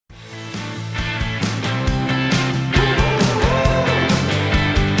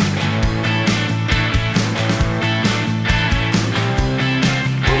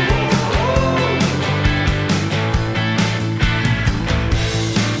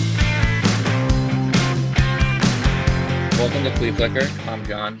Welcome to Flea Flicker. I'm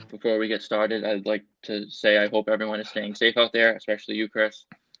John. Before we get started, I'd like to say I hope everyone is staying safe out there, especially you, Chris.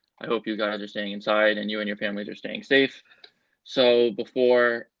 I hope you guys are staying inside and you and your families are staying safe. So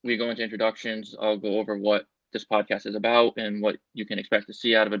before we go into introductions, I'll go over what this podcast is about and what you can expect to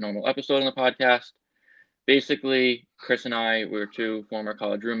see out of a normal episode on the podcast. Basically, Chris and I, we're two former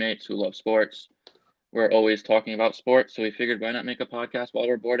college roommates who love sports. We're always talking about sports, so we figured why not make a podcast while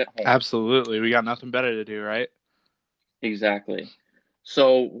we're bored at home? Absolutely. We got nothing better to do, right? Exactly.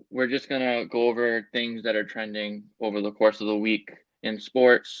 So we're just gonna go over things that are trending over the course of the week in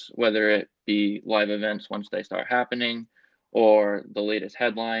sports, whether it be live events once they start happening or the latest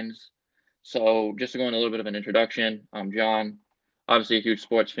headlines. So just to go in a little bit of an introduction, I'm John, obviously a huge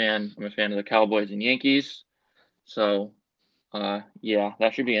sports fan. I'm a fan of the Cowboys and Yankees. So yeah,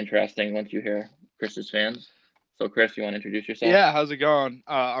 that should be interesting once you hear Chris's fans. So Chris, you want to introduce yourself? Yeah, how's it going?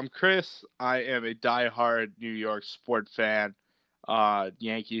 I'm Chris. I am a diehard New York sport fan.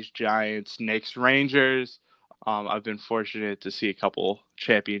 Yankees, Giants, Knicks, Rangers. I've been fortunate to see a couple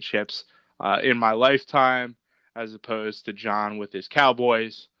championships in my lifetime, as opposed to John with his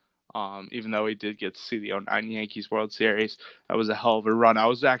Cowboys. Even though he did get to see the '09 Yankees World Series, that was a hell of a run. I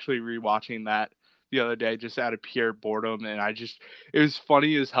was actually rewatching that the other day just out of pure boredom, and it was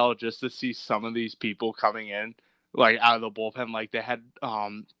funny as hell just to see some of these people coming in like out of the bullpen. Like they had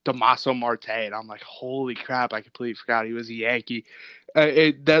Damaso Marte, and I'm like, holy crap! I completely forgot he was a Yankee.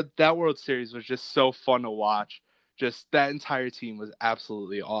 That World Series was just so fun to watch. Just that entire team was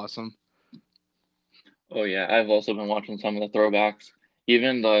absolutely awesome. Oh yeah, I've also been watching some of the throwbacks.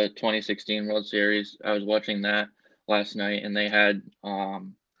 Even the 2016 World Series, I was watching that last night, and they had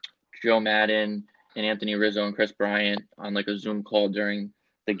Joe Madden and Anthony Rizzo and Chris Bryant on like a Zoom call during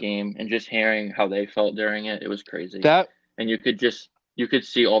the game, and just hearing how they felt during it, it was crazy. That And you could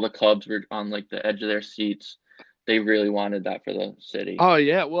see all the Cubs were on like the edge of their seats. They really wanted that for the city. Oh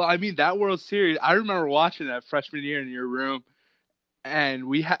yeah, well I mean that World Series, I remember watching that freshman year in your room, and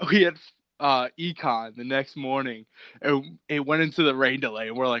we had econ the next morning, and it went into the rain delay,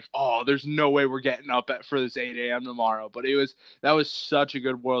 and we're like, oh, there's no way we're getting up for this 8 a.m. tomorrow. But that was such a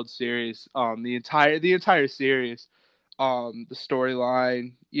good World Series. The entire series, the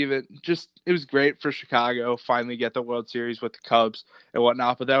storyline, even just it was great for Chicago finally get the World Series with the Cubs and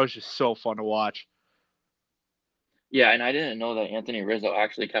whatnot. But that was just so fun to watch. Yeah, and I didn't know that Anthony Rizzo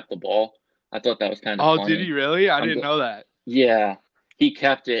actually kept the ball. I thought that was kind of Oh, did he funny. really? I I'm didn't go- know that. Yeah, he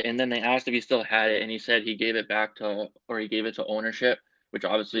kept it, and then they asked if he still had it, and he said he gave it back to, or he gave it to ownership, which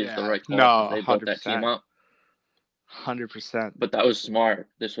obviously is the Yeah, right call because no, they built that team 100%, up. 100%. But that was smart.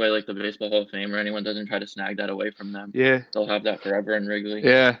 This way, like the Baseball Hall of Fame or anyone doesn't try to snag that away from them. Yeah, They'll have that forever in Wrigley.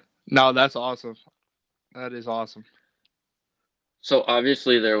 yeah. No, that's awesome. That is awesome. So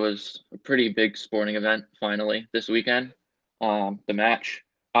obviously there was a pretty big sporting event finally this weekend. The match.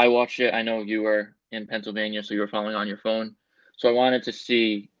 I watched it. I know you were in Pennsylvania, so you were following on your phone. So I wanted to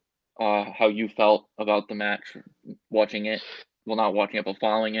see how you felt about the match, watching it. Well, not watching it, but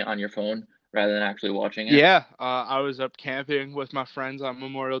following it on your phone rather than actually watching it. Yeah, I was up camping with my friends on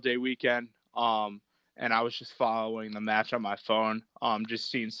Memorial Day weekend, and I was just following the match on my phone, just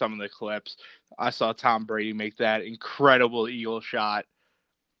seeing some of the clips. I saw Tom Brady make that incredible eagle shot,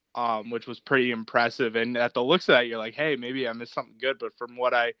 which was pretty impressive. And at the looks of that, you're like, hey, maybe I missed something good. But from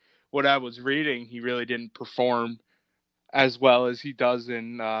what I was reading, he really didn't perform as well as he does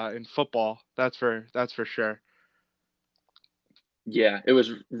in football. That's for sure. Yeah, it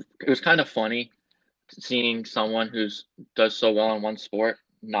was kind of funny seeing someone who's does so well in one sport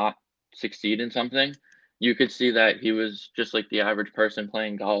not succeed in something. You could see that he was just like the average person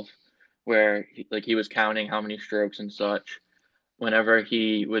playing golf, where he was counting how many strokes and such. Whenever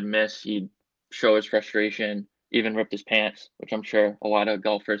he would miss, he'd show his frustration, even ripped his pants, which I'm sure a lot of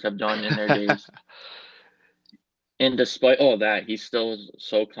golfers have done in their days. And despite all that, he still was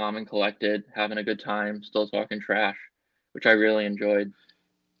so calm and collected, having a good time, still talking trash, which I really enjoyed.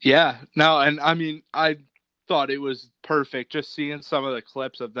 Yeah, no, and I mean, I thought it was perfect just seeing some of the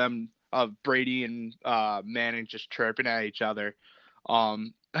clips of them of Brady and Manning just chirping at each other. I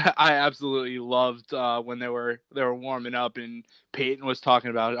absolutely loved when they were warming up and Peyton was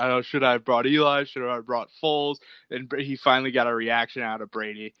talking about, I don't, should I have brought Eli, should I have brought Foles, and he finally got a reaction out of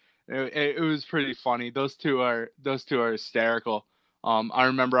Brady. It was pretty funny. Those two are hysterical. I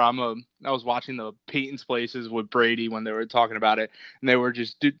remember I was watching the Peyton's Places with Brady when they were talking about it, and they were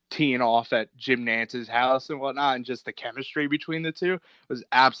just teeing off at Jim Nance's house and whatnot, and just the chemistry between the two was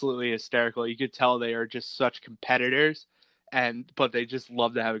absolutely hysterical. You could tell they are just such competitors, but they just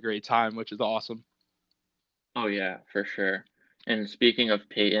love to have a great time, which is awesome. Oh yeah, for sure. And speaking of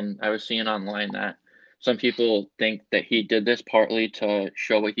Peyton, I was seeing online that some people think that he did this partly to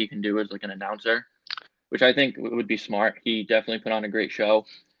show what he can do as like an announcer, which I think would be smart. He definitely put on a great show.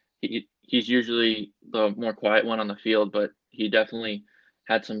 He's usually the more quiet one on the field, but he definitely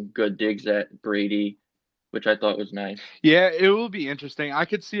had some good digs at Brady, which I thought was nice. Yeah, it will be interesting. I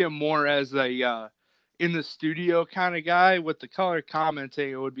could see him more as a in the studio kind of guy. With the color commenting,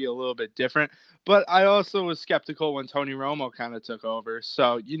 it would be a little bit different. But I also was skeptical when Tony Romo kind of took over.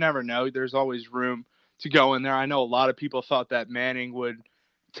 So you never know. There's always room to go in there. I know a lot of people thought that Manning would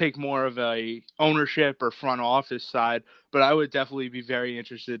take more of a ownership or front office side, but I would definitely be very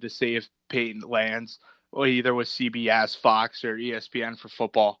interested to see if Peyton lands or either with CBS, Fox, or ESPN for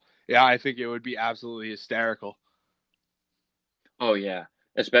football. Yeah, I think it would be absolutely hysterical. Oh yeah,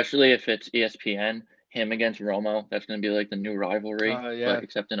 especially if it's ESPN, him against Romo. That's going to be like the new rivalry, Yeah, but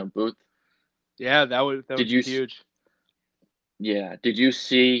except in a booth. yeah, that would Did be you? huge. Yeah. Did you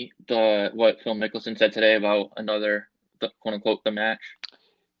see the what Phil Mickelson said today about another quote unquote the match?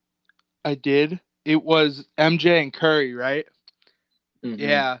 I did. It was MJ and Curry, right? Mm-hmm.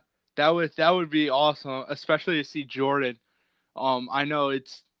 Yeah, that would be awesome, especially to see Jordan. I know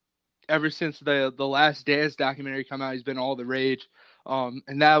it's ever since the Last Dance documentary come out, he's been all the rage.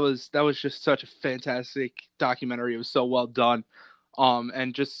 And that was just such a fantastic documentary. It was so well done.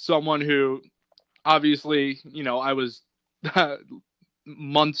 And just someone who obviously, I was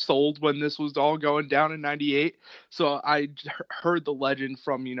months old when this was all going down in 98. So I heard the legend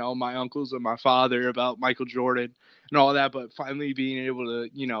from, my uncles and my father about Michael Jordan and all that, but finally being able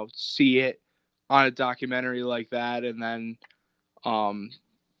to, see it on a documentary like that and then, um,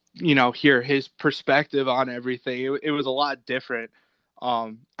 hear his perspective on everything. It was a lot different.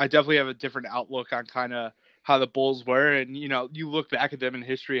 I definitely have a different outlook on kind of how the Bulls were, and you look back at them in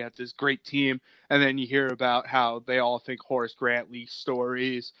history at this great team, and then you hear about how they all think Horace Grant leaked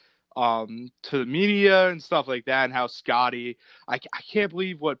stories to the media and stuff like that, and how Scotty, I can't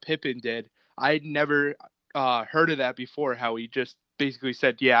believe what Pippen did. I had never heard of that before. How he just basically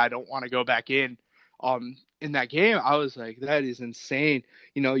said, "Yeah, I don't want to go back in that game." I was like, that is insane.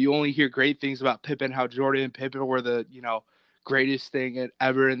 You only hear great things about Pippen, how Jordan and Pippen were the, greatest thing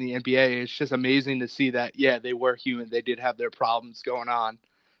ever in the NBA. It's just amazing to see that, yeah, they were human. They did have their problems going on.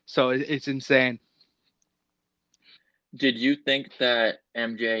 So it's insane. Did you think that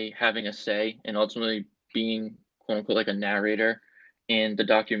MJ having a say and ultimately being quote unquote like a narrator in the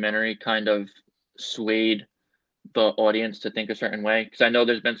documentary kind of swayed the audience to think a certain way? Because I know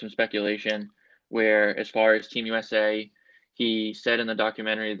there's been some speculation where, as far as Team USA, he said in the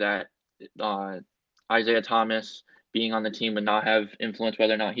documentary that uh, Isaiah Thomas being on the team would not have influenced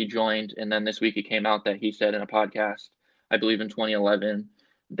whether or not he joined. And then this week it came out that he said in a podcast, I believe in 2011,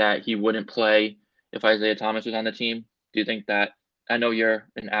 that he wouldn't play if Isaiah Thomas was on the team. Do you think that? I know you're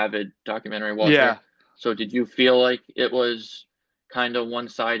an avid documentary Yeah. watcher. So did you feel like it was kind of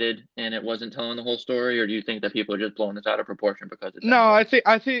one-sided and it wasn't telling the whole story, or do you think that people are just blowing this out of proportion because it's No, MJ?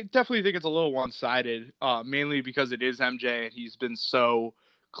 I think definitely think it's a little one sided, mainly because it is MJ and he's been so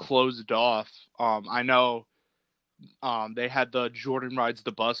closed off. I know they had the Jordan Rides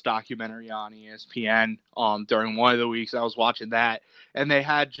the Bus documentary on ESPN during one of the weeks. I was watching that, and they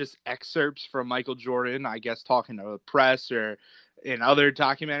had just excerpts from Michael Jordan, I guess, talking to the press or in other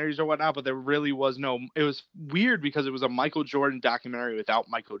documentaries or whatnot. But there really was no. It was weird because it was a Michael Jordan documentary without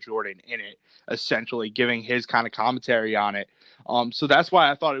Michael Jordan in it, essentially giving his kind of commentary on it. So that's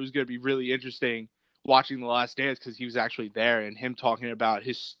why I thought it was going to be really interesting watching The Last Dance because he was actually there and him talking about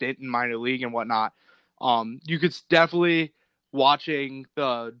his stint in minor league and whatnot. You could definitely watching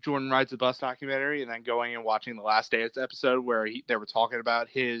the Jordan Rides the Bus documentary and then going and watching the Last Dance episode where they were talking about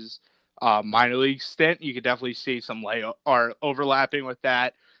his minor league stint. You could definitely see some or overlapping with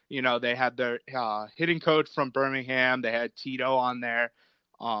that. They had their hitting coach from Birmingham. They had Tito on there.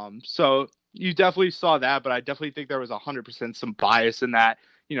 So you definitely saw that, but I definitely think there was 100% some bias in that.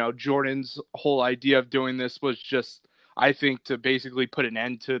 Jordan's whole idea of doing this was just, I think, to basically put an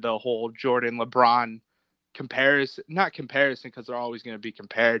end to the whole Jordan LeBron comparison, not comparison because they're always going to be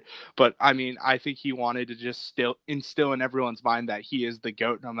compared, but I mean, I think he wanted to just still instill in everyone's mind that he is the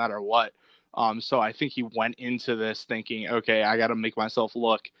GOAT no matter what. So I think he went into this thinking, okay, I got to make myself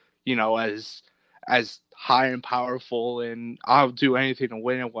look, as high and powerful, and I'll do anything to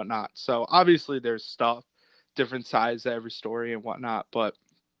win and whatnot. So obviously, there's stuff, different sides to every story and whatnot, but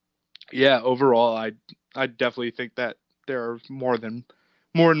yeah, overall, I definitely think that there are more than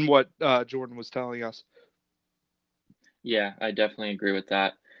what Jordan was telling us. Yeah, I definitely agree with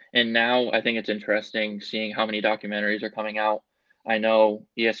that. And now I think it's interesting seeing how many documentaries are coming out. I know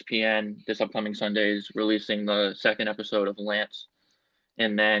ESPN this upcoming Sunday is releasing the second episode of Lance,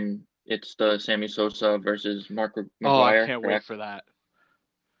 and then It's the Sammy Sosa versus Mark Oh, I McGwire, can't wait correct? for that.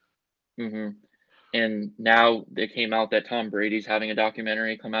 hmm And now it came out that Tom Brady's having a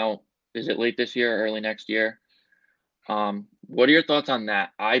documentary come out. Is it late this year or early next year? What are your thoughts on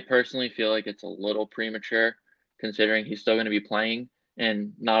that? I personally feel like it's a little premature considering he's still going to be playing,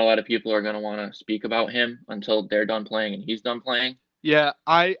 and not a lot of people are going to want to speak about him until they're done playing and he's done playing. Yeah,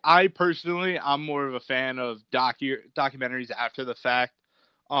 I personally, I'm more of a fan of documentaries after the fact.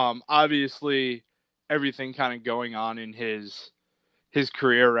 Obviously, everything kind of going on in his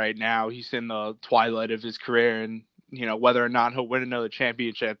career right now. He's in the twilight of his career, and whether or not he'll win another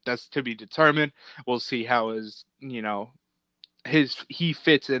championship, that's to be determined. We'll see how his he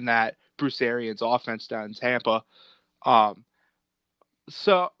fits in that Bruce Arians offense down in Tampa. Um,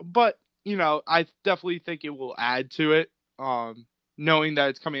 but I definitely think it will add to it. Knowing that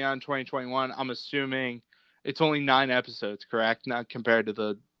it's coming out in 2021, I'm assuming it's only 9 episodes, correct? Not compared to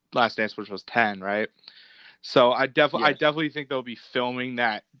the Last Dance, which was 10, right? So I Yes. definitely think they'll be filming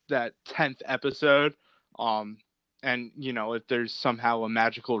that 10th episode. Um, and if there's somehow a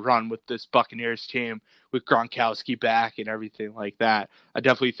magical run with this Buccaneers team with Gronkowski back and everything like that, I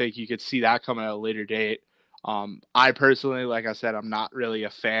definitely think you could see that coming at a later date. I personally, like I said, I'm not really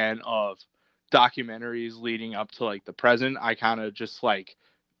a fan of documentaries leading up to like the present. I kind of just like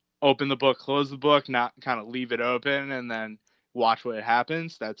open the book, close the book, not kind of leave it open and then watch what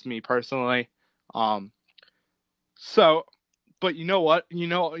happens. That's me personally. Um, so, but you know what? You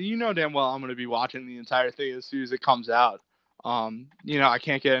know damn well I'm going to be watching the entire thing as soon as it comes out. I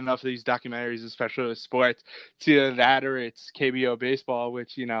can't get enough of these documentaries, especially with sports. It's either that or it's KBO baseball,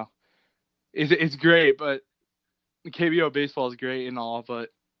 which it's great, but KBO baseball is great and all, but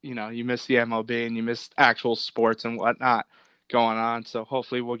you miss the MLB and you miss actual sports and whatnot going on. So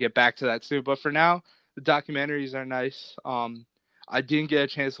hopefully we'll get back to that soon. But for now, the documentaries are nice. I didn't get a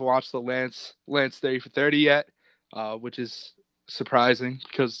chance to watch the Lance 30 for 30 yet, which is surprising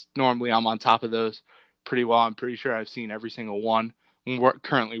because normally I'm on top of those pretty well. I'm pretty sure I've seen every single one. I'm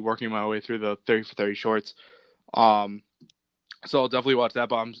currently working my way through the 30 for 30 shorts. Um, so I'll definitely watch that.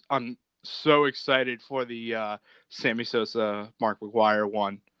 But I'm so excited for the Sammy Sosa Mark McGwire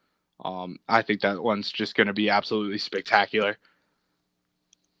one. I think that one's just going to be absolutely spectacular.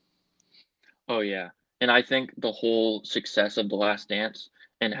 Oh yeah. And I think the whole success of The Last Dance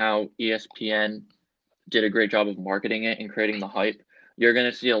and how ESPN did a great job of marketing it and creating the hype, you're going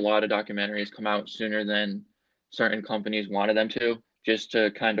to see a lot of documentaries come out sooner than certain companies wanted them to, just to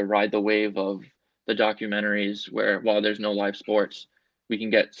kind of ride the wave of the documentaries where while there's no live sports, we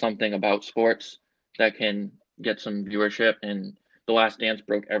can get something about sports that can get some viewership. And The Last Dance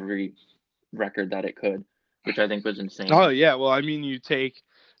broke every record that it could, which I think was insane. Oh yeah, well I mean you take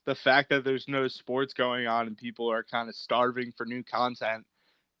the fact that there's no sports going on and people are kind of starving for new content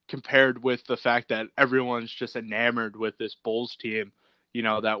compared with the fact that everyone's just enamored with this Bulls team,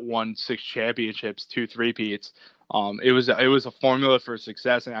 that won 6 championships, 2 3-peats. It was a formula for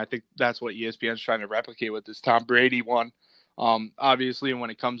success, and I think that's what ESPN's trying to replicate with this Tom Brady one. Obviously, when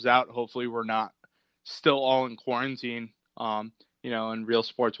it comes out, hopefully we're not still all in quarantine. And real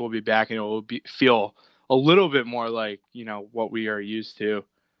sports will be back, and it will feel a little bit more like what we are used to.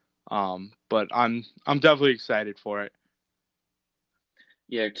 But I'm definitely excited for it.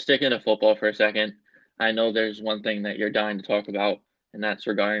 Yeah, sticking to football for a second, I know there's one thing that you're dying to talk about, and that's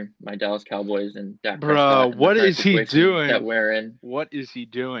regarding my Dallas Cowboys and Dak Bro, Prescott and the what current is he situation that doing? we're in. What is he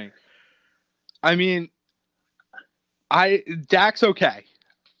doing? I mean, I Dak's okay.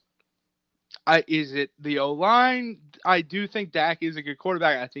 Is it the O line? I do think Dak is a good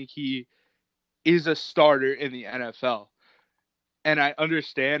quarterback. I think he is a starter in the NFL. And I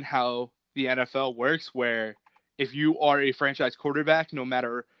understand how the NFL works where if you are a franchise quarterback, no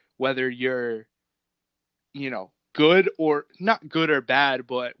matter whether you're, good or not good or bad,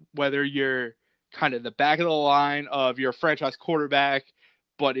 but whether you're kind of the back of the line of your franchise quarterback,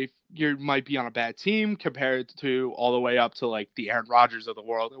 but if you might be on a bad team compared to all the way up to like the Aaron Rodgers of the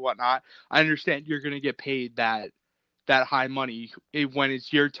world and whatnot, I understand you're going to get paid that high money. When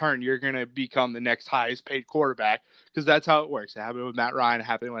it's your turn, you're going to become the next highest paid quarterback because that's how it works. It happened with Matt Ryan, it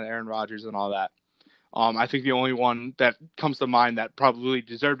happened with Aaron Rodgers and all that. I think the only one that comes to mind that probably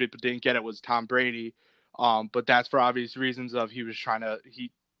deserved it but didn't get it was Tom Brady. But that's for obvious reasons of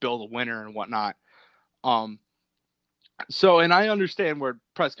he build a winner and whatnot. Um, and I understand where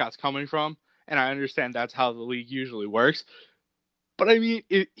Prescott's coming from, and I understand that's how the league usually works. But I mean,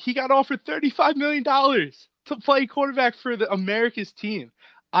 he got offered $35 million to play quarterback for the America's team.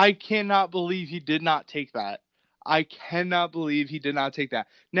 I cannot believe he did not take that. I cannot believe he did not take that.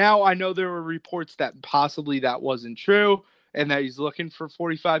 Now I know there were reports that possibly that wasn't true, and that he's looking for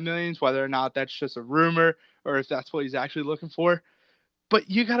 45 million, whether or not that's just a rumor or if that's what he's actually looking for. But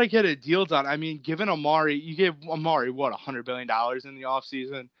you got to get a deal done. I mean, given Amari, you gave Amari, what, $100 billion in the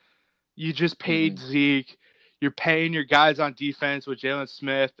offseason? You just paid Hmm. Zeke. You're paying your guys on defense with Jalen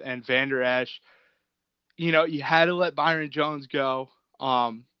Smith and Van Der Esch. You had to let Byron Jones go,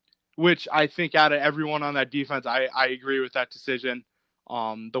 which I think out of everyone on that defense, I agree with that decision.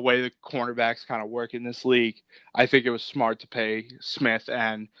 The way the cornerbacks kind of work in this league, I think it was smart to pay Smith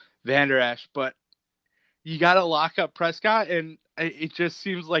and Van Der Esch. But you got to lock up Prescott, and it just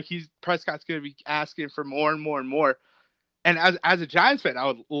seems like Prescott's going to be asking for more and more and more. And as a Giants fan, I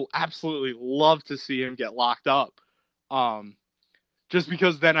would absolutely love to see him get locked up. Just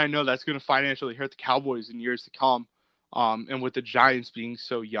because then I know that's going to financially hurt the Cowboys in years to come. And with the Giants being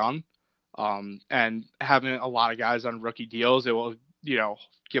so young, and having a lot of guys on rookie deals, it will,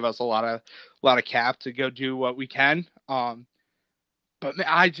 give us a lot of cap to go do what we can. But man,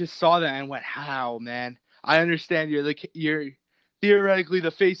 I just saw that and went, "How, man? I understand you're theoretically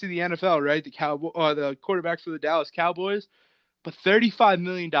the face of the NFL, right? The quarterback for the Dallas Cowboys, but $35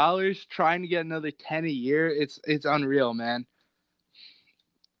 million trying to get another 10 a year, it's unreal, man."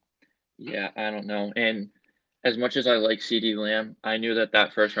 Yeah, I don't know. And as much as I like CeeDee Lamb, I knew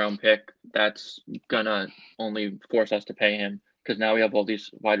that first round pick, that's gonna only force us to pay him because now we have all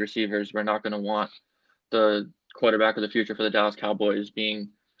these wide receivers. We're not gonna want the quarterback of the future for the Dallas Cowboys being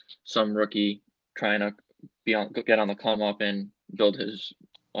some rookie trying to get on the come up and build his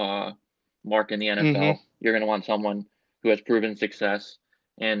mark in the Mm-hmm. NFL. You're gonna want someone who has proven success.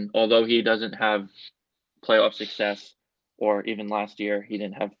 And although he doesn't have playoff success, or even last year, he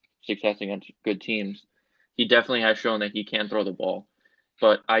didn't have success against good teams. He definitely has shown that he can throw the ball.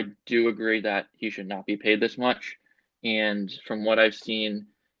 But I do agree that he should not be paid this much. And from what I've seen,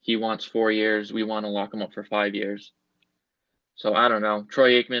 he wants 4 years. We want to lock him up for 5 years. So I don't know.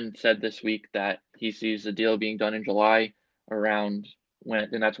 Troy Aikman said this week that he sees the deal being done in July around when,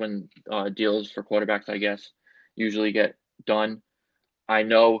 and that's when deals for quarterbacks, I guess, usually get done. I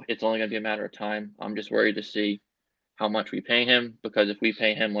know it's only going to be a matter of time. I'm just worried to see how much we pay him because if we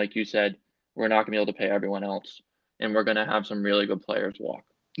pay him, like you said, we're not going to be able to pay everyone else, and we're going to have some really good players walk.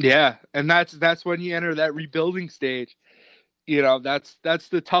 Yeah, and that's when you enter that rebuilding stage. That's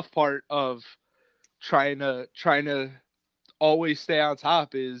the tough part of trying to always stay on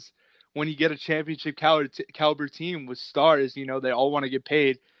top is when you get a championship caliber team with stars. They all want to get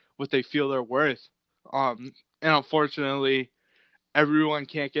paid what they feel they're worth. And unfortunately, everyone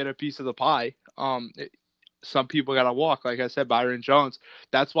can't get a piece of the pie. Some people got to walk. Like I said, Byron Jones.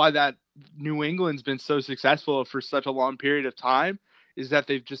 That's why that New England's been so successful for such a long period of time, is that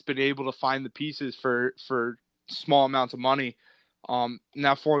they've just been able to find the pieces for small amounts of money. And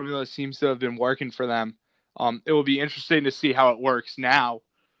that formula seems to have been working for them. It will be interesting to see how it works now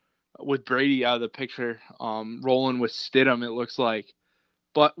with Brady out of the picture, rolling with Stidham, it looks like.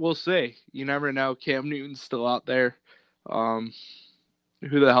 But we'll see. You never know. Cam Newton's still out there. Um,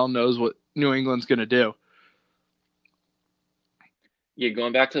 who the hell knows what New England's going to do? Yeah,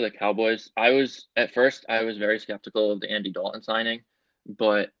 going back to the Cowboys, I was very skeptical of the Andy Dalton signing,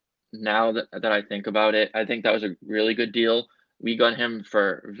 but now that I think about it, I think that was a really good deal. We got him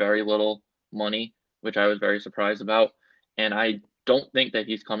for very little money, which I was very surprised about, and I don't think that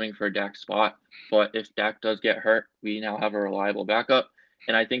he's coming for Dak's spot. But if Dak does get hurt, we now have a reliable backup,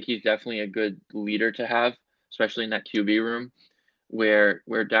 and I think he's definitely a good leader to have, especially in that QB room where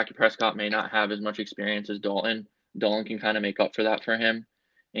Dak Prescott may not have as much experience as Dalton. Dalton can kind of make up for that for him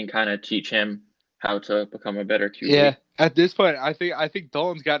and kind of teach him how to become a better Yeah, QB. at this point, I think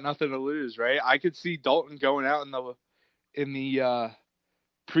Dalton's got nothing to lose, right? I could see Dalton going out in the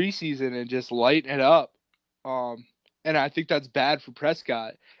preseason and just lighting it up. Um, and I think that's bad for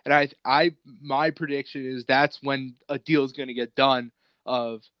Prescott. And my prediction is that's when a deal is going to get done.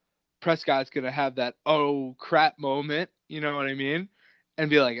 Of Prescott's going to have that oh crap moment, you know what I mean, and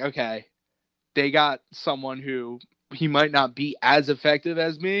be like, okay, they got someone who he might not be as effective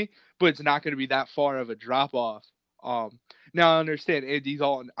as me, but it's not going to be that far of a drop off. Um, Now I understand Andy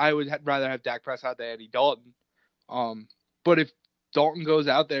Dalton. I would rather have Dak Prescott than Andy Dalton. Um, but if Dalton goes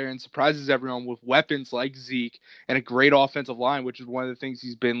out there and surprises everyone with weapons like Zeke and a great offensive line, which is one of the things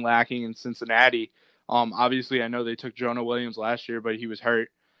he's been lacking in Cincinnati. Obviously, I know they took Jonah Williams last year, but he was hurt.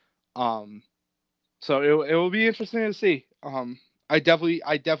 Um, so it will be interesting to see. I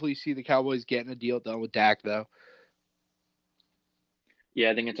definitely see the Cowboys getting a deal done with Dak though.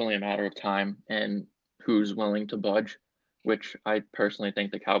 Yeah, I think it's only a matter of time and who's willing to budge, which I personally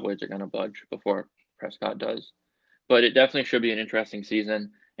think the Cowboys are going to budge before Prescott does. But it definitely should be an interesting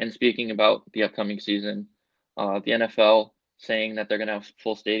season. And speaking about the upcoming season, the NFL saying that they're going to have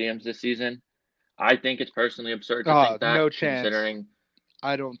full stadiums this season. I think it's personally absurd to think that, No chance. considering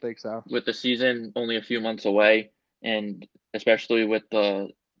I don't think so. with the season only a few months away, and especially with the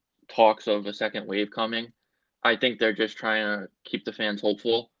talks of a second wave coming, I think they're just trying to keep the fans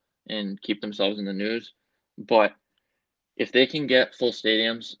hopeful and keep themselves in the news. But if they can get full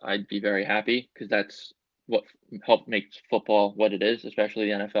stadiums, I'd be very happy because that's what helped make football what it is, especially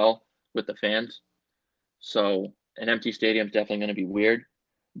the NFL with the fans. So an empty stadium is definitely going to be weird.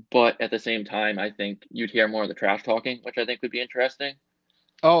 But at the same time, I think you'd hear more of the trash talking, which I think would be interesting.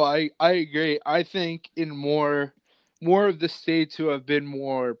 Oh, I agree. I think in more of the states who have been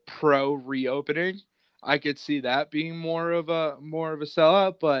more pro reopening, I could see that being more of a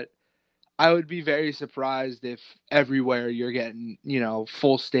sellout, but I would be very surprised if everywhere you're getting,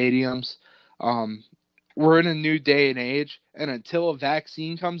 full stadiums. Um, we're in a new day and age, and until a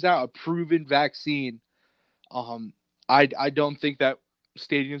vaccine comes out, a proven vaccine, um, I don't think that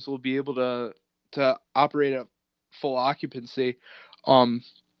stadiums will be able to operate at full occupancy. Um,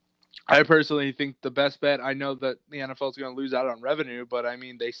 I personally think the best bet. I know that the NFL is going to lose out on revenue, but I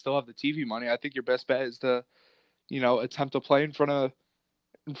mean they still have the TV money. I think your best bet is to, attempt to play in front of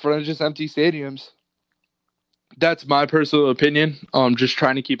just empty stadiums. That's my personal opinion. Just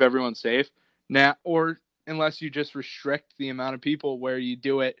trying to keep everyone safe. Now, or unless you just restrict the amount of people where you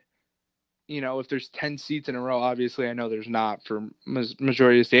do it, if there's 10 seats in a row, obviously I know there's not for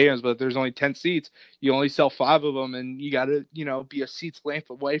majority of stadiums, but if there's only 10 seats, you only sell 5 of them and you got to, be a seat's length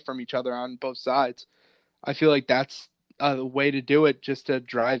away from each other on both sides. I feel like that's a way to do it just to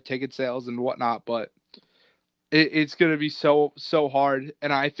drive ticket sales and whatnot, but it's going to be so hard.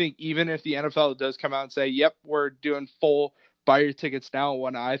 And I think even if the NFL does come out and say, "Yep, we're doing full buy your tickets now," and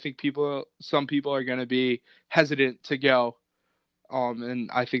whatnot, I think some people are going to be hesitant to go. And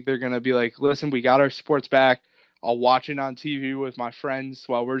I think they're going to be like, "Listen, we got our sports back. I'll watch it on TV with my friends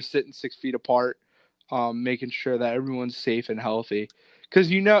while we're sitting 6 feet apart, making sure that everyone's safe and healthy." Because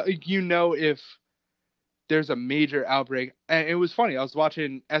if there's a major outbreak. And it was funny. I was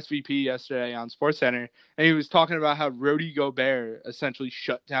watching SVP yesterday on SportsCenter, and he was talking about how Rudy Gobert essentially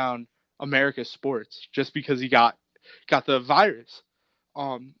shut down America's sports just because he got the virus.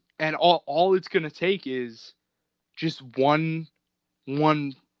 And all it's gonna take is just one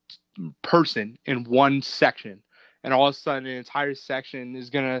person in one section, and all of a sudden an entire section is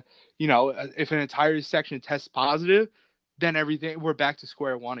gonna, if an entire section tests positive, then everything we're back to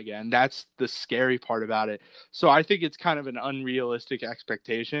square one again. That's the scary part about it. So I think it's kind of an unrealistic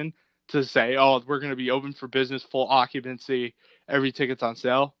expectation to say, oh, we're going to be open for business, full occupancy, every ticket's on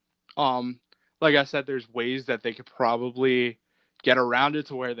sale. Um, like I said, there's ways that they could probably get around it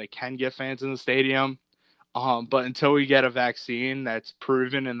to where they can get fans in the stadium. But until we get a vaccine that's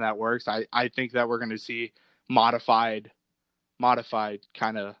proven and that works, I think that we're going to see modified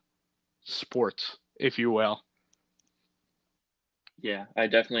kind of sports, if you will. Yeah, I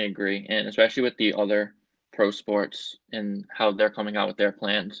definitely agree. And especially with the other pro sports and how they're coming out with their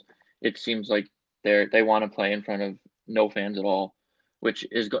plans, it seems like they want to play in front of no fans at all, which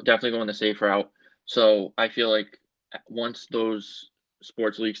is definitely going the safe route. So I feel like once those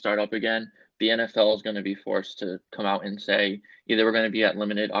sports leagues start up again, the NFL is going to be forced to come out and say either we're going to be at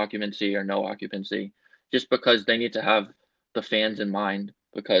limited occupancy or no occupancy, just because they need to have the fans in mind,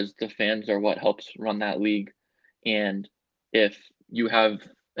 because the fans are what helps run that league. And if you have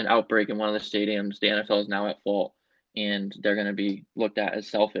an outbreak in one of the stadiums, the NFL is now at fault, and they're going to be looked at as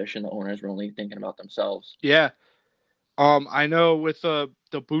selfish, and the owners are only thinking about themselves. Yeah. I know with the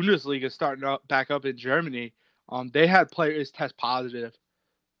Bundesliga starting up back up in Germany, they had players test positive.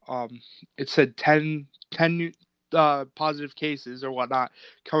 It said 10 new, positive cases or whatnot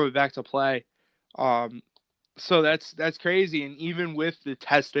coming back to play. Um, so that's crazy. And even with the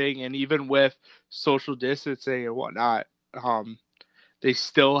testing and even with social distancing and whatnot, they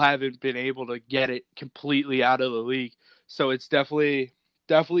still haven't been able to get it completely out of the league. So it's definitely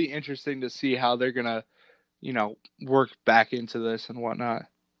interesting to see how they're gonna work back into this and whatnot.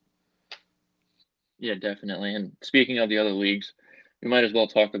 Yeah, definitely. And speaking of the other leagues, we might as well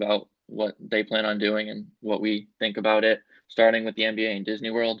talk about what they plan on doing and what we think about it, starting with the NBA and Disney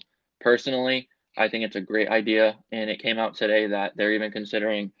World. Personally, I think it's a great idea, and it came out today that they're even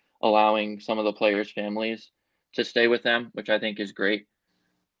considering allowing some of the players' families to stay with them, which I think is great.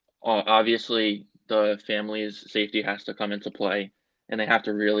 Obviously, the family's safety has to come into play, and they have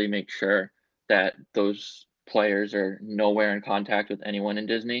to really make sure that those players are nowhere in contact with anyone in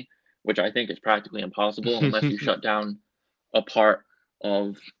Disney, which I think is practically impossible unless you shut down a part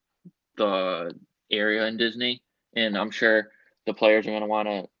of the area in Disney. And I'm sure the players are going to want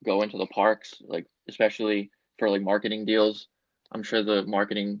to go into the parks, like especially for like marketing deals. I'm sure the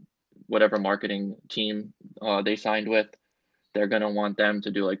whatever marketing team they signed with, they're gonna want them to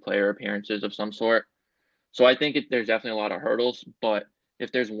do like player appearances of some sort. So I think there's definitely a lot of hurdles, but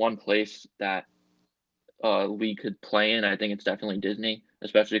if there's one place that league could play in, I think it's definitely Disney,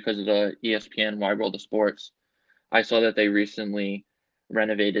 especially because of the ESPN Wide World of Sports. I saw that they recently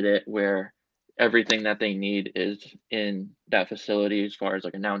renovated it where everything that they need is in that facility as far as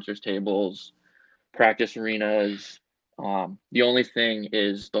like announcers tables, practice arenas. The only thing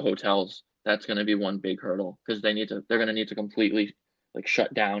is the hotels. That's going to be one big hurdle because they're going to need to completely like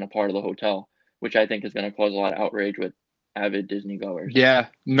shut down a part of the hotel, which I think is going to cause a lot of outrage with avid Disney goers. Yeah,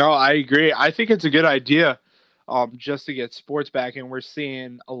 no, I agree. I think it's a good idea, just to get sports back, and we're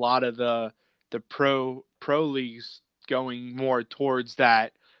seeing a lot of the pro leagues going more towards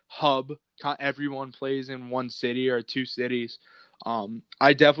that hub. Everyone plays in one city or two cities.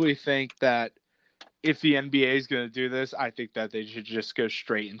 I definitely think that if the NBA is going to do this, I think that they should just go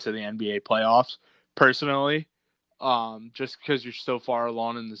straight into the NBA playoffs. Personally, just because you're so far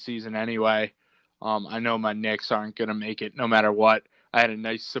along in the season anyway. I know my Knicks aren't going to make it no matter what. I had a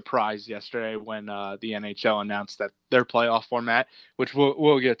nice surprise yesterday when the NHL announced that their playoff format, which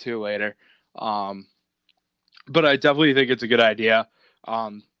we'll get to later. But I definitely think it's a good idea.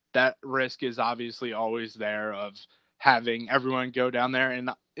 That risk is obviously always there of having everyone go down there, and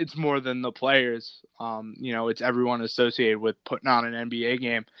it's more than the players. It's everyone associated with putting on an NBA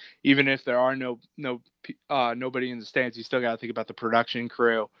game. Even if there are nobody in the stands, you still got to think about the production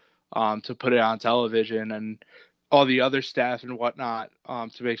crew to put it on television and all the other staff and whatnot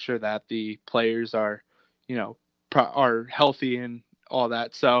to make sure that the players are, are healthy and all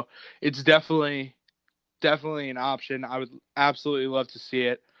that. So it's definitely an option. I would absolutely love to see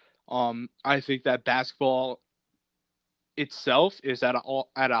it. I think that basketball itself is at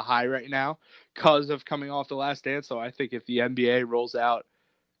a high right now because of coming off the Last Dance. So I think if the NBA rolls out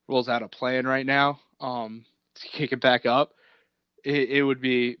a plan right now to kick it back up, it would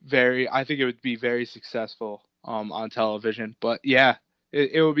be I think it would be very successful on television. But yeah,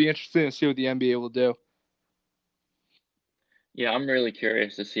 it would be interesting to see what the NBA will do. Yeah, I'm really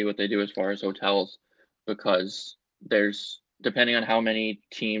curious to see what they do as far as hotels because there's depending on how many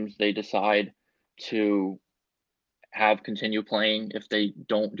teams they decide to have continue playing if they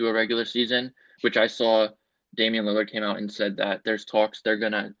don't do a regular season, which I saw Damian Lillard came out and said that there's talks they're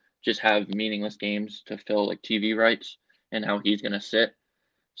gonna just have meaningless games to fill like TV rights and how he's gonna sit.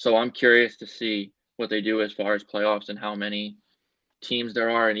 So I'm curious to see what they do as far as playoffs and how many teams there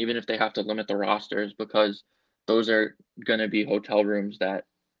are, and even if they have to limit the rosters because those are gonna be hotel rooms that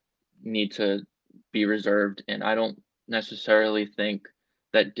need to be reserved, and I don't necessarily think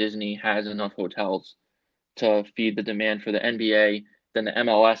that Disney has enough hotels to feed the demand for the NBA. Then the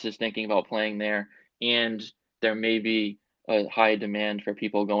MLS is thinking about playing there, and there may be a high demand for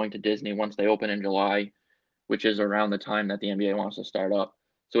people going to Disney once they open in July, which is around the time that the NBA wants to start up.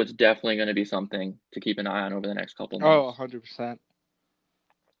 So it's definitely going to be something to keep an eye on over the next couple Oh, months. 100%.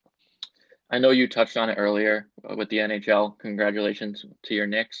 I know you touched on it earlier with the NHL. Congratulations to your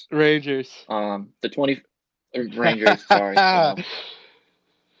Knicks. Rangers. The 20 Rangers, sorry. Wow.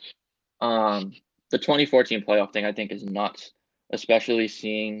 The 2014 playoff thing I think is nuts, especially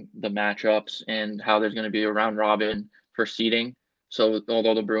seeing the matchups and how there's going to be a round robin for seeding. So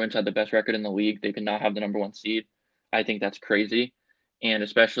although the Bruins had the best record in the league, they could not have the number one seed. I think that's crazy, and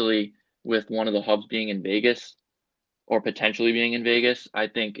especially with one of the hubs being in Vegas or potentially being in Vegas, I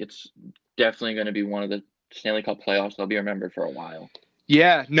think it's definitely going to be one of the Stanley Cup playoffs that'll be remembered for a while.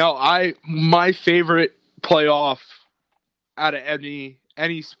 Yeah, no, my favorite playoff out of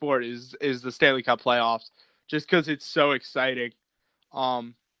any sport is the Stanley Cup playoffs, just because it's so exciting.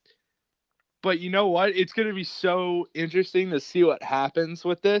 But you know what? It's going to be so interesting to see what happens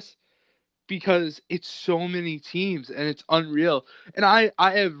with this because it's so many teams and it's unreal. And I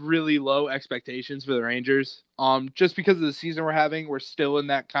have really low expectations for the Rangers. Just because of the season we're having, we're still in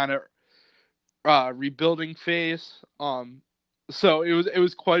that kind of rebuilding phase. So it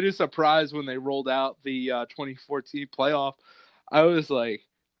was quite a surprise when they rolled out the 2014 playoff. I was like,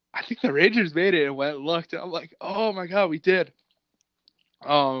 I think the Rangers made it, and went and looked, and I'm like, oh my god, we did.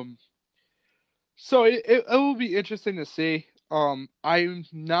 So it will be interesting to see. I'm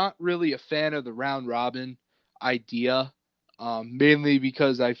not really a fan of the round robin idea, mainly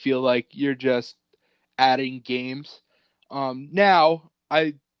because I feel like you're just adding games. Now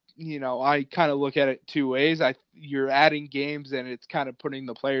I kind of look at it two ways. You're adding games and it's kind of putting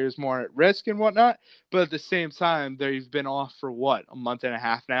the players more at risk and whatnot. But at the same time, they've been off for a month and a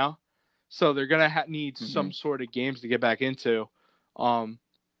half now, so they're gonna need some sort of games to get back into.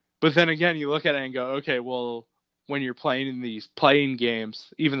 But then again, you look at it and go, okay, well, when you're playing in these playing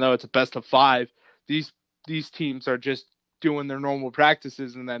games, even though it's a best of 5, these teams are just doing their normal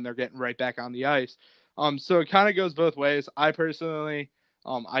practices and then they're getting right back on the ice. So it kind of goes both ways. I personally,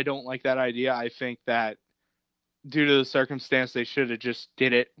 I don't like that idea. I think that due to the circumstance, they should have just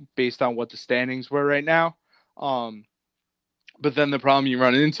did it based on what the standings were right now. Um, but then the problem you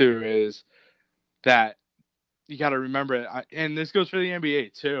run into is that you got to remember, and this goes for the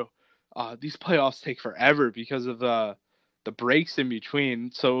NBA too. These playoffs take forever because of the breaks in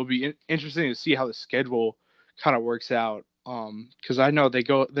between. So it'll be interesting to see how the schedule kind of works out. Because I know they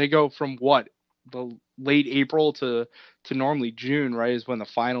go from what, the late April to normally June, right, is when the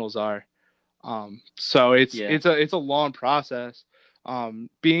finals are. So Yeah. it's a long process.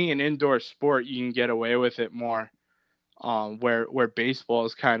 Being an indoor sport, you can get away with it more. Where baseball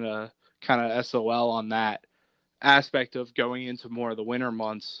is kind of SOL on that aspect of going into more of the winter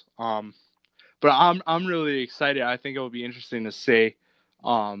months. But I'm really excited. I think it will be interesting to see.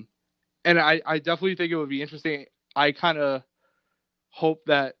 And I definitely think it would be interesting. I kind of hope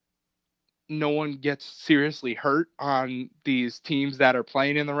that no one gets seriously hurt on these teams that are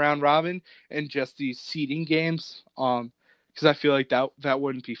playing in the round robin and just these seeding games. Because I feel like that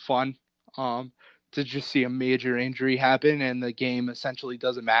wouldn't be fun. To just see a major injury happen and the game essentially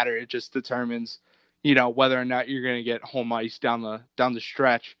doesn't matter. It just determines, whether or not you're going to get home ice down the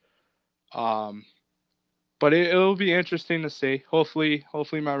stretch. Um, but it'll be interesting to see. Hopefully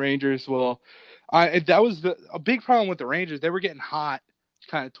my Rangers will. That was a big problem with the Rangers. They were getting hot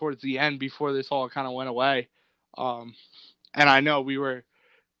kind of towards the end before this all kind of went away. And I know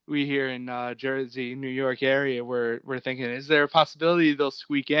we here in Jersey, New York area, we're thinking, is there a possibility they'll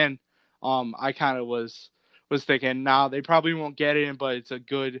squeak in? I kind of was thinking, nah, they probably won't get in, but it's a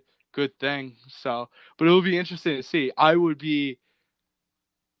good thing. So, but it will be interesting to see. I would be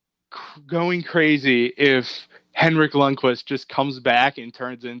going crazy if Henrik Lundqvist just comes back and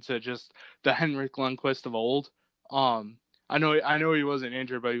turns into just the Henrik Lundqvist of old. I know he wasn't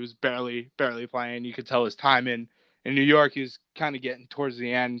injured, but he was barely playing. You could tell his time in New York, he was kind of getting towards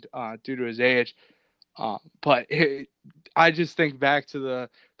the end due to his age. I just think back to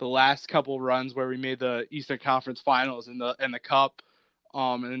the last couple runs where we made the Eastern Conference Finals in the Cup,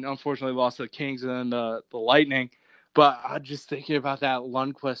 and unfortunately lost to the Kings and then the Lightning. But just thinking about that,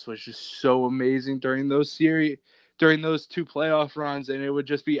 Lundqvist was just so amazing during those two playoff runs, and it would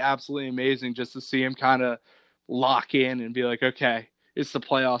just be absolutely amazing just to see him kind of lock in and be like, okay, it's the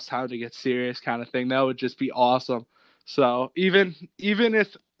playoffs, time to get serious, kind of thing. That would just be awesome. So even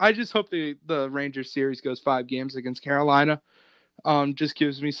if I just hope the Rangers series goes 5 games against Carolina, just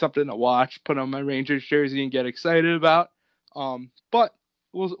gives me something to watch, put on my Rangers jersey, and get excited about. But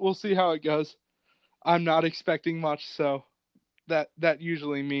we'll see how it goes. I'm not expecting much, so that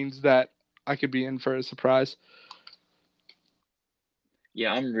usually means that I could be in for a surprise.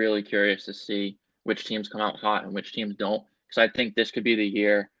 Yeah, I'm really curious to see which teams come out hot and which teams don't. Because I think this could be the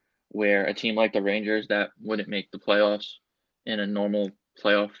year where a team like the Rangers that wouldn't make the playoffs in a normal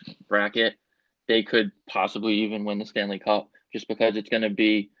playoff bracket, they could possibly even win the Stanley Cup just because it's going to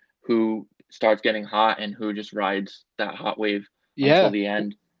be who starts getting hot and who just rides that hot wave until Yeah, the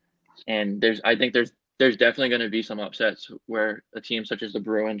end. And I think there's definitely going to be some upsets where a team such as the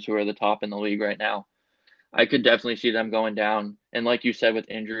Bruins, who are the top in the league right now, I could definitely see them going down. And like you said, with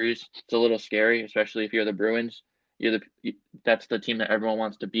injuries, it's a little scary, especially if you're the Bruins. That's the team that everyone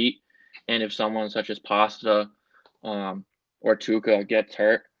wants to beat. And if someone such as Pasta or Tuca gets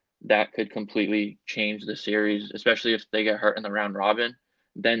hurt, that could completely change the series, especially if they get hurt in the round robin.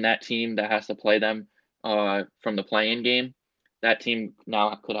 Then that team that has to play them from the play-in game, that team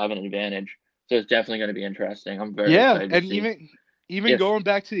now could have an advantage. So it's definitely going to be interesting. I'm very yeah, excited to and see even if going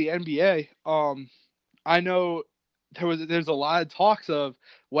back to the NBA, I know there's a lot of talks of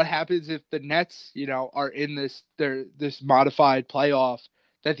what happens if the Nets, are in this modified playoff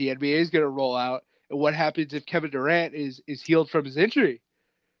that the NBA is going to roll out, and what happens if Kevin Durant is healed from his injury?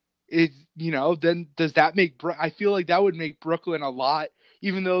 Then does that make I feel like that would make Brooklyn a lot,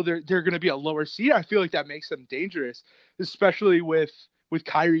 even though they're going to be a lower seed. I feel like that makes them dangerous, especially with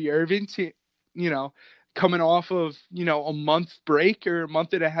Kyrie Irving, you know, coming off of a month break or a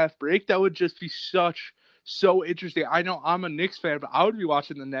month and a half break. That would just be so interesting. I know I'm a Knicks fan, but I would be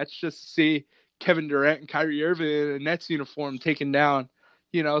watching the Nets just to see Kevin Durant and Kyrie Irving in a Nets uniform taking down,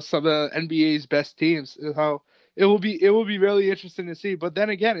 some of the NBA's best teams. How it will be really interesting to see. But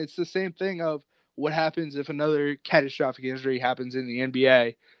then again, it's the same thing of what happens if another catastrophic injury happens in the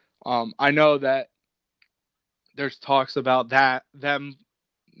NBA. I know that there's talks about them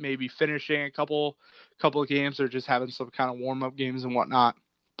maybe finishing a couple of games or just having some kind of warm up games and whatnot.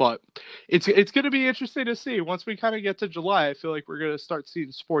 But it's going to be interesting to see. Once we kind of get to July, I feel like we're going to start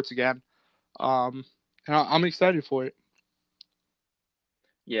seeing sports again. And I'm excited for it.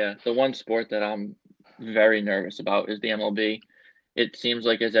 Yeah, the one sport that I'm very nervous about is the MLB. It seems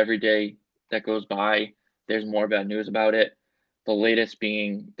like as every day that goes by, there's more bad news about it. The latest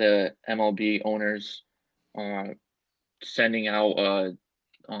being the MLB owners uh, sending out a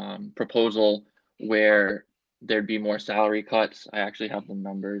proposal where there'd be more salary cuts. I actually have the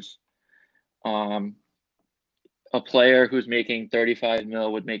numbers. Um, a player who's making 35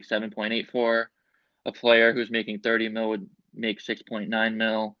 mil would make 7.84. A player who's making 30 mil would make 6.9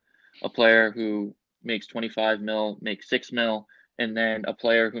 mil. A player who makes 25 mil makes 6 mil. And then a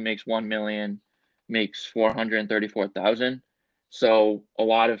player who makes 1 million makes 434,000. So a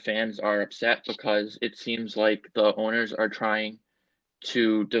lot of fans are upset because it seems like the owners are trying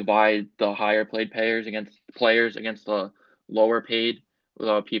to divide the higher paid players against the lower paid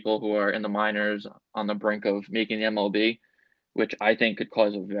people who are in the minors on the brink of making the MLB, which I think could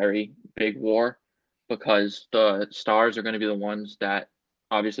cause a very big war because the stars are going to be the ones that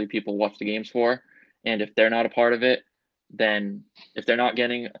obviously people watch the games for. And if they're not a part of it, then if they're not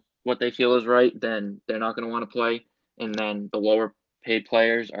getting what they feel is right, then they're not going to want to play. And then the lower paid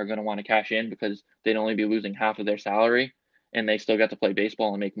players are going to want to cash in because they'd only be losing half of their salary and they still get to play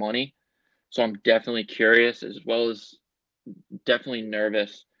baseball and make money. So I'm definitely curious as well as definitely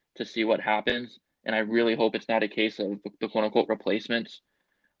nervous to see what happens. And I really hope it's not a case of the quote unquote replacements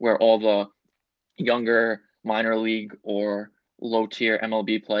where all the younger minor league or low tier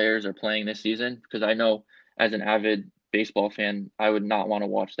MLB players are playing this season. Because I know as an avid baseball fan, I would not want to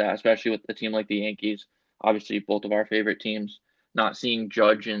watch that, especially with a team like the Yankees. Obviously, both of our favorite teams. Not seeing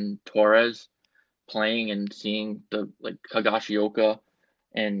Judge and Torres playing and seeing the like Higashioka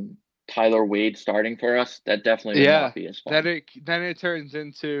and Tyler Wade starting for us, that definitely would Yeah. not be as Then fun. it turns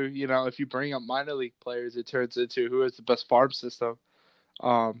into, if you bring up minor league players, it turns into who has the best farm system.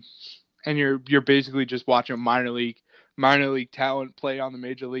 Um, and you're basically just watching minor league talent play on the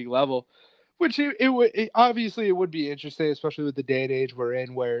major league level, which it would obviously it would be interesting, especially with the day and age we're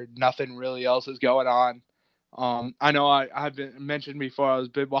in, where nothing really else is going on. I know I've been mentioned before. I was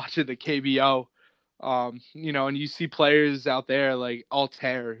been watching the KBO, and you see players out there like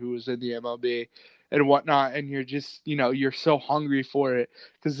Altair, who was in the MLB and whatnot, and you're just, you're so hungry for it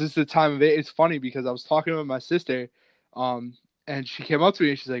because this is the time of it. It's funny because I was talking with my sister, and she came up to me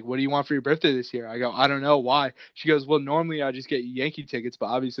and she's like, "What do you want for your birthday this year?" I go, "I don't know. Why?" She goes, "Well, normally I just get Yankee tickets, but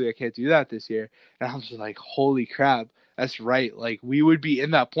obviously I can't do that this year." And I was just like, "Holy crap. That's right. Like we would be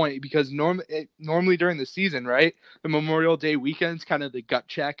in that point because normally during the season, right? The Memorial Day weekend's kind of the gut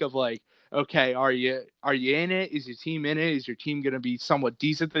check of like, okay, are you in it? Is your team in it? Is your team going to be somewhat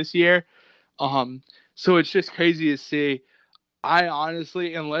decent this year?" Um so it's just crazy to see. I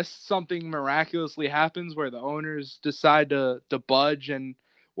honestly, unless something miraculously happens where the owners decide to budge and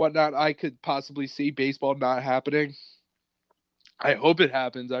whatnot, I could possibly see baseball not happening. I hope it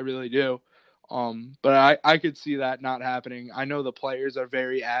happens. I really do. But I could see that not happening. I know the players are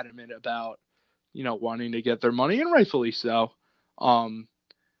very adamant about, wanting to get their money, and rightfully so. Um,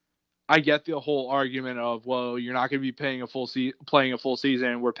 I get the whole argument of, well, you're not going to be playing a full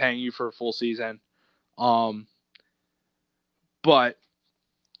season. We're paying you for a full season. Um, but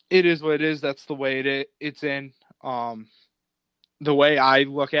it is what it is. That's the way it's in. Um, the way I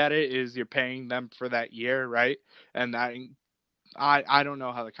look at it is you're paying them for that year, right? And that I don't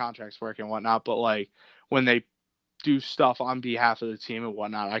know how the contracts work and whatnot, but like when they do stuff on behalf of the team and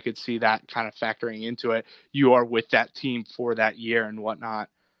whatnot, I could see that kind of factoring into it. You are with that team for that year and whatnot.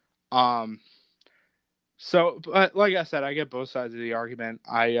 Um, but like I said, I get both sides of the argument.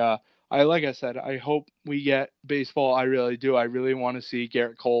 Like I said, I hope we get baseball. I really do. I really want to see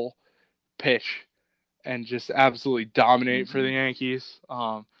Garrett Cole pitch and just absolutely dominate for the Mm-hmm. Yankees.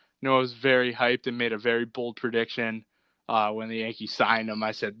 I was very hyped and made a very bold prediction when the Yankees signed him.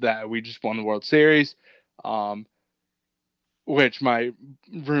 I said that we just won the World Series, which my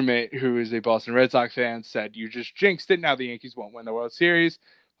roommate, who is a Boston Red Sox fan, said you just jinxed it. Now the Yankees won't win the World Series.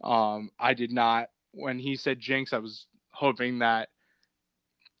 I did not. When he said jinx, I was hoping that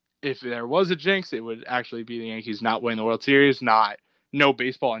if there was a jinx, it would actually be the Yankees not winning the World Series, not no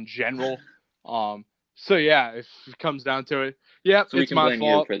baseball in general. So yeah, if it comes down to it, yep, So we it's can my blame you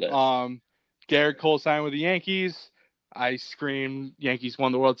fault. for this. Garrett Cole signed with the Yankees. I screamed Yankees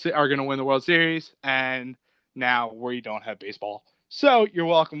are going to win the World Series, and now we don't have baseball. So you're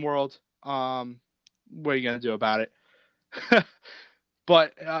welcome, world. What are you going to do about it?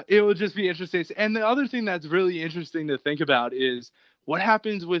 But it will just be interesting. And the other thing that's really interesting to think about is what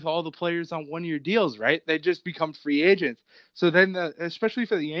happens with all the players on 1-year deals, right? They just become free agents. So then, especially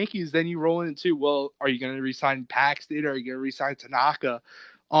for the Yankees, then you roll into, well, are you going to re-sign Paxton? Are you going to re-sign Tanaka?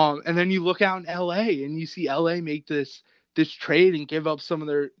 And then you look out in LA and you see LA make this trade and give up some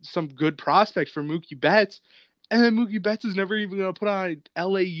good prospects for Mookie Betts, and then Mookie Betts is never even going to put on an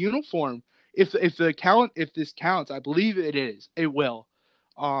LA uniform. If this counts, I believe it is. It will.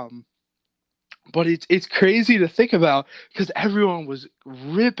 But it's crazy to think about because everyone was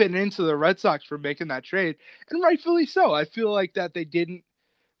ripping into the Red Sox for making that trade, and rightfully so. I feel like that they didn't.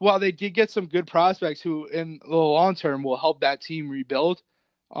 While they did get some good prospects who, in the long term, will help that team rebuild.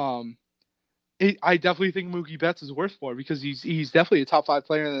 I definitely think Mookie Betts is worth more because he's definitely a top 5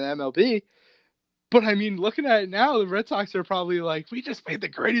 player in the MLB. But I mean, looking at it now, the Red Sox are probably like, we just made the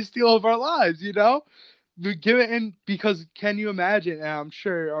greatest deal of our lives, you know? Because can you imagine? And I'm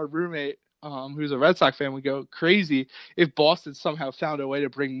sure our roommate, who's a Red Sox fan, would go crazy if Boston somehow found a way to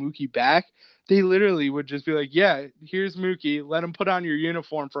bring Mookie back. They literally would just be like, yeah, here's Mookie. Let him put on your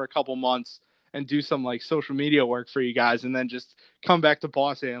uniform for a couple months and do some like social media work for you guys, and then just come back to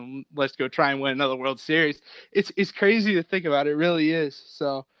Boston and let's go try and win another World Series. It's crazy to think about. It really is.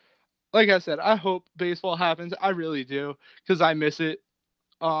 So, like I said, I hope baseball happens. I really do because I miss it.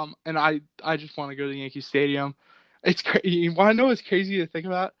 And I just want to go to the Yankee Stadium. It's crazy. You want to know what's crazy to think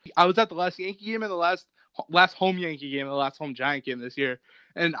about? I was at the last Yankee game and the last home Yankee game and the last home Giant game this year.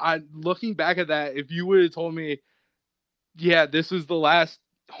 And looking back at that, if you would have told me, yeah, this is the last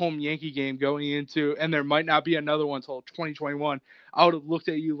home Yankee game going into, and there might not be another one until 2021, I would have looked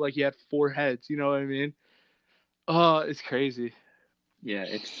at you like you had 4 heads. You know what I mean? Oh, it's crazy. Yeah,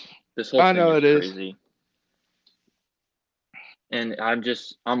 this whole thing is crazy. And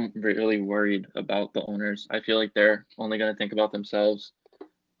I'm really worried about the owners. I feel like they're only going to think about themselves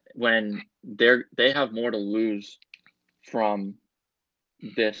when they have more to lose from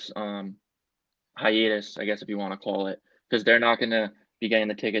this hiatus, I guess if you want to call it, because they're not going to be getting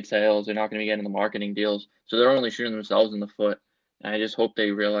the ticket sales, they're not going to be getting the marketing deals, so they're only shooting themselves in the foot. And I just hope they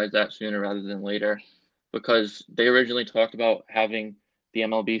realize that sooner rather than later, because they originally talked about having the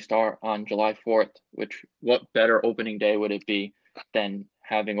MLB start on July 4th, which what better opening day would it be than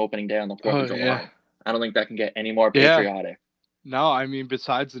having opening day on the 4th of July? Yeah. I don't think that can get any more patriotic. No, I mean,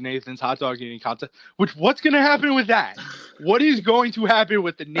 besides the Nathan's hot dog eating contest, what's going to happen with that? What is going to happen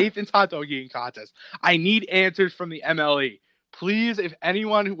with the Nathan's hot dog eating contest? I need answers from the MLE. Please, if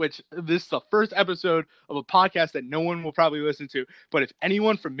anyone, which this is the first episode of a podcast that no one will probably listen to, but if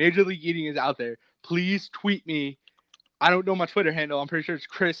anyone from Major League Eating is out there, please tweet me. I don't know my Twitter handle. I'm pretty sure it's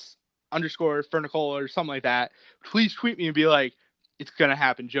Chris_Fernicola or something like that. Please tweet me and be like, it's going to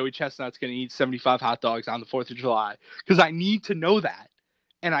happen. Joey Chestnut's going to eat 75 hot dogs on the 4th of July. Because I need to know that.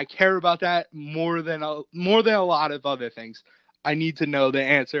 And I care about that more than a lot of other things. I need to know the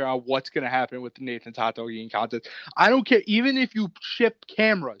answer on what's going to happen with the Nathan's hot dog eating contest. I don't care. Even if you ship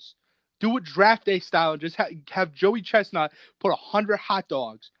cameras, do it draft day style. And just have Joey Chestnut put 100 hot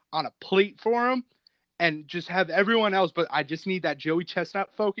dogs on a plate for him. And just have everyone else. But I just need that Joey Chestnut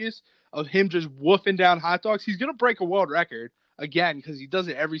focus of him just woofing down hot dogs. He's going to break a world record. Again, because he does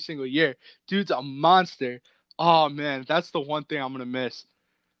it every single year. Dude's a monster. Oh, man, that's the one thing I'm going to miss.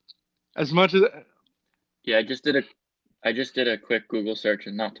 As much as... Yeah, I just did a quick Google search,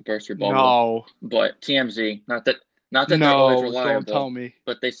 and not to burst your bubble. No. But TMZ, not that they're always reliable. Don't tell me.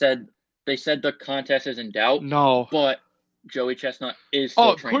 But they said the contest is in doubt. No. But Joey Chestnut is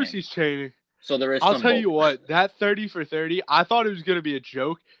still training. Of course he's training. So there is I'll tell you what, that 30 for 30, I thought it was going to be a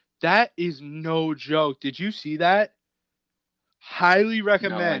joke. That is no joke. Did you see that? Highly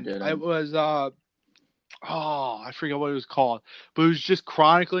recommend. No, it was I forget what it was called, but it was just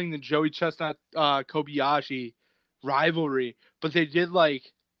chronicling the Joey Chestnut Kobayashi rivalry. But they did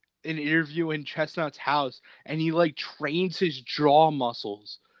like an interview in Chestnut's house, and he like trains his jaw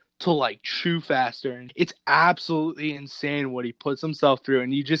muscles to like chew faster, and it's absolutely insane what he puts himself through,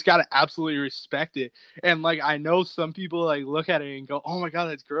 and you just gotta absolutely respect it. And like I know some people like look at it and go, "Oh my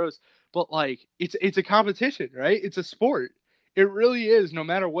god, that's gross," but like it's a competition, right? It's a sport. It really is. No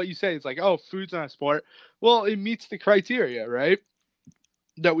matter what you say, it's like, oh, food's not a sport. Well, it meets the criteria, right?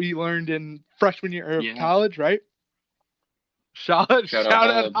 That we learned in freshman year of college, right? Shout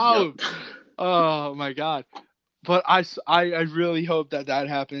out Olive. Yep. Oh my god. But I really hope that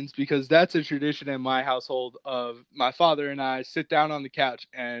happens, because that's a tradition in my household of my father and I sit down on the couch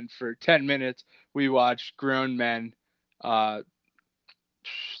and for 10 minutes we watch grown men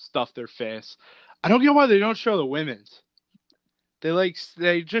stuff their face. I don't get why they don't show the women's.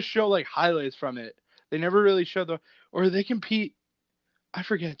 They just show like highlights from it. They never really show or they compete. I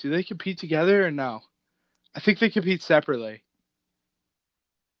forget. Do they compete together or no? I think they compete separately.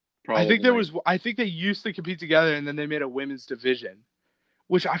 Probably. I think they used to compete together, and then they made a women's division,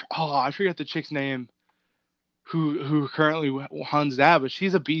 which I forget the chick's name who currently runs that, but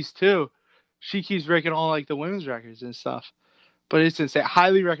she's a beast too. She keeps breaking all like the women's records and stuff. But it's insane.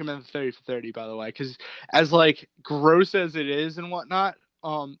 Highly recommend the 30 for 30, by the way, because as like gross as it is and whatnot,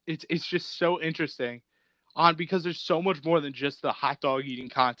 it's just so interesting because there's so much more than just the hot dog eating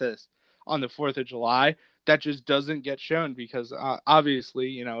contest on the 4th of July that just doesn't get shown because obviously,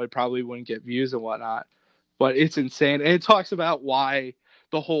 you know, it probably wouldn't get views and whatnot. But it's insane. And it talks about why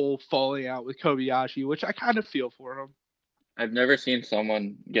the whole falling out with Kobayashi, which I kind of feel for him. I've never seen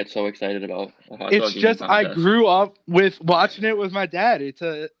someone get so excited about a hot dog It's eating just contest. I grew up with watching it with my dad. It's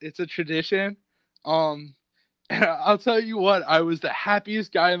a tradition. And I'll tell you what, I was the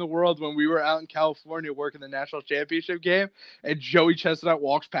happiest guy in the world when we were out in California working the national championship game, and Joey Chestnut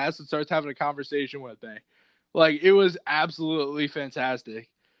walks past and starts having a conversation with me. Like, it was absolutely fantastic.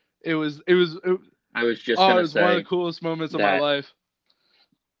 I was just it gonna was one of the say coolest moments of my that life.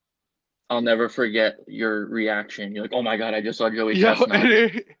 I'll never forget your reaction. You're like, "Oh my god, I just saw Joey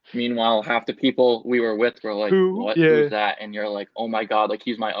Chestnut." Meanwhile, half the people we were with were like, "What? Yeah. Who's that?" And you're like, "Oh my god, like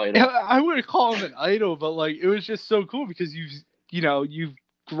he's my idol." I wouldn't call him an idol, but like it was just so cool because you've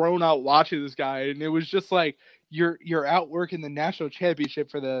grown up watching this guy, and it was just like you're out working the national championship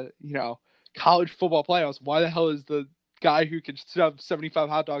for the college football playoffs. Why the hell is the guy who can shove 75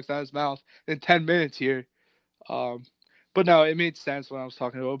 hot dogs down his mouth in 10 minutes here? But no, it made sense when I was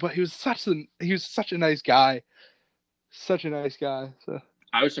talking about it. But he was such a nice guy. Such a nice guy. So.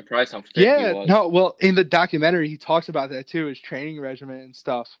 I was surprised how fit he was. No, well, in the documentary, he talks about that too, his training regimen and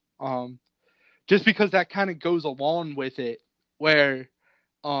stuff. Just because that kind of goes along with it, where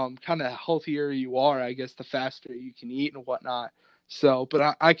kind of healthier you are, I guess, the faster you can eat and whatnot. So,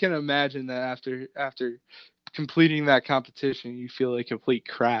 but I can imagine that after completing that competition, you feel like complete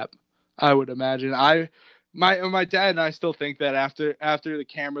crap. I would imagine. My dad and I still think that after the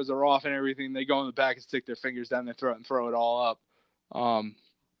cameras are off and everything, they go in the back and stick their fingers down their throat and throw it all up.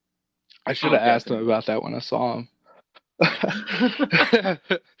 I should have asked him about that when I saw him.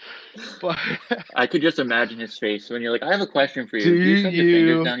 But I could just imagine his face when you're like, "I have a question for you. Do you shove your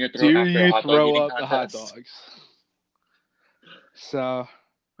fingers down your throat after a hot dog eating contest?" The hot dogs? So.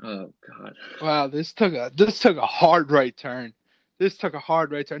 Oh God. Wow, this took a hard right turn.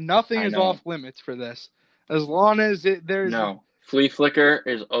 Nothing is off limits for this, as long as there's. No, Flea Flicker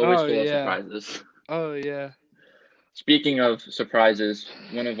is always full of surprises. Oh yeah. Speaking of surprises,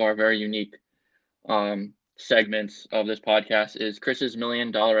 one of our very unique segments of this podcast is Chris's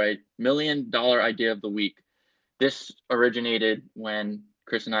 $1 million idea of the week. This originated when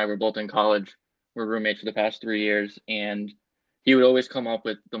Chris and I were both in college. We're roommates for the past 3 years, and he would always come up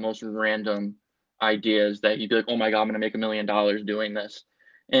with the most random ideas that he'd be like, "Oh my god, I'm gonna make $1 million doing this."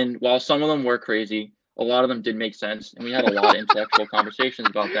 And while some of them were crazy, a lot of them did make sense, and we had a lot of intellectual conversations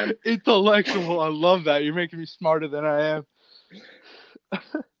about them. Intellectual, I love that. You're making me smarter than I am.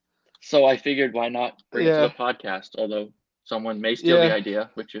 So I figured, why not bring it to the podcast? Although someone may steal the idea,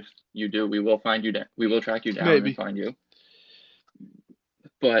 which if you do, we will find you. We will track you down and find you.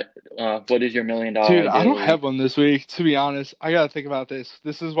 But what is your $1 million idea? Dude, I don't week? have one this week. To be honest, I gotta think about this.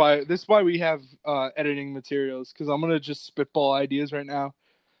 This is why we have editing materials, because I'm gonna just spitball ideas right now.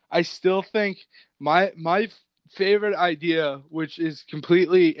 I still think my favorite idea, which is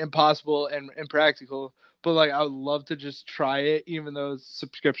completely impossible and impractical, but like I would love to just try it, even though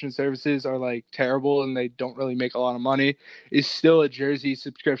subscription services are like terrible and they don't really make a lot of money, is still a jersey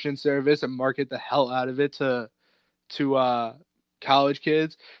subscription service and market the hell out of it to college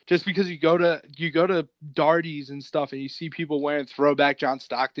kids. Just because you go to Darties and stuff and you see people wearing throwback John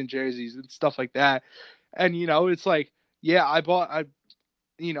Stockton jerseys and stuff like that, and it's like, yeah,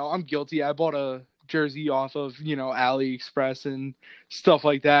 I'm guilty. I bought a jersey off of AliExpress and stuff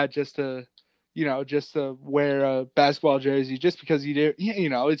like that just to wear a basketball jersey, just because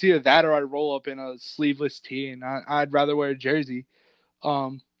it's either that or I roll up in a sleeveless tee, and I'd rather wear a jersey.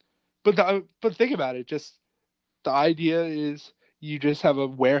 But think about it. Just the idea is you just have a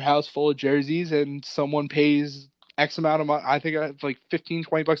warehouse full of jerseys, and someone pays X amount of money. I think it's like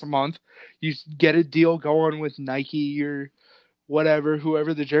 $15-$20 a month. You get a deal going with Nike or whatever,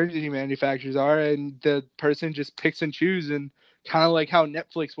 whoever the jersey manufacturers are, and the person just picks and chooses, and kind of like how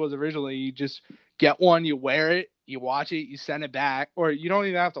Netflix was originally. You just get one, you wear it, you watch it, you send it back, or you don't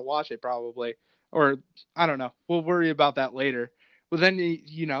even have to watch it probably, or I don't know. We'll worry about that later. But then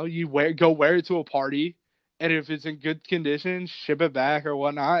you wear it to a party, and if it's in good condition, ship it back or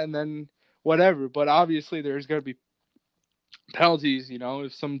whatnot, and then whatever. But obviously there's going to be penalties,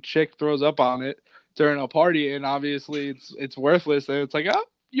 if some chick throws up on it during a party, and obviously it's worthless, then it's like, oh,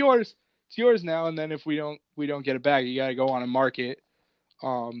 yours. It's yours now. And then if we don't get it back, you gotta go on and market.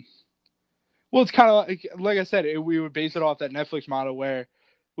 Well, it's kind of like I said, we would base it off that Netflix model where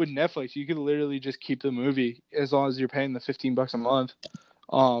with Netflix you could literally just keep the movie as long as you're paying the $15 a month.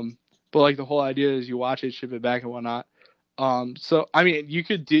 But like the whole idea is you watch it, ship it back, and whatnot. So I mean, you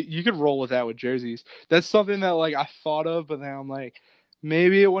could roll with that with jerseys. That's something that like I thought of, but then I'm like,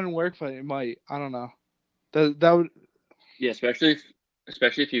 maybe it wouldn't work, but it might. I don't know. That would. Yeah, especially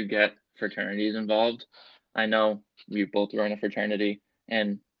if you get fraternities involved. I know we both were in a fraternity,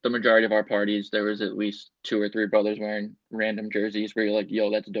 and the majority of our parties, there was at least 2 or 3 brothers wearing random jerseys where you're like,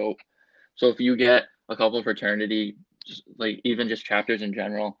 yo, that's dope. So if you get a couple of fraternity, even just chapters in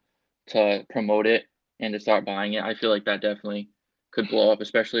general, to promote it and to start buying it, I feel like that definitely could blow up,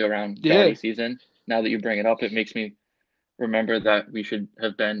 especially around Darty season. Now that you bring it up, it makes me remember that we should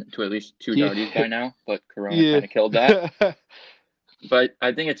have been to at least 2 Darties by now, but Corona kind of killed that. But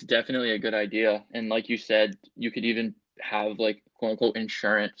I think it's definitely a good idea. And like you said, you could even have like quote unquote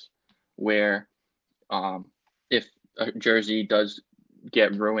insurance where if a jersey does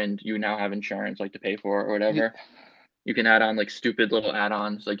get ruined, you now have insurance like to pay for it or whatever. You can add on like stupid little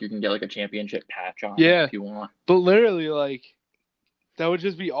add-ons, like you can get like a championship patch on if you want. But literally, like that would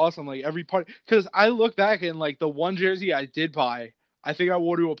just be awesome. Like every party, because I look back and like the one jersey I did buy, I think I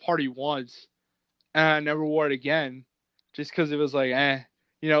wore to a party once, and I never wore it again, just because it was like, it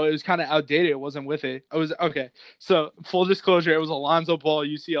was kind of outdated. It wasn't with it. I was okay. So full disclosure, it was a Lonzo Ball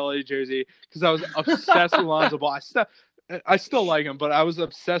UCLA jersey because I was obsessed with Lonzo Ball. I still like him, but I was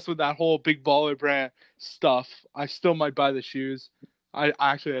obsessed with that whole Big Baller brand stuff. I still might buy the shoes. I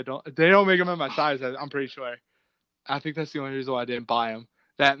don't. They don't make them in my size. I'm pretty sure. I think that's the only reason why I didn't buy them.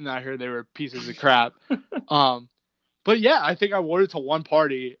 That and I heard they were pieces of crap. But yeah, I think I wore it to one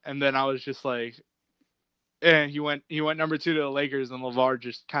party, and then I was just like, and he went number 2 to the Lakers, and LeVar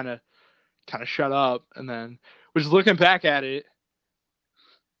just kind of shut up. And then, which looking back at it,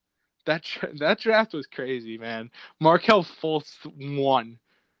 that draft was crazy, man. Markelle Fultz won.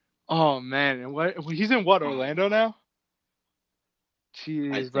 Oh man, and he's in Orlando now?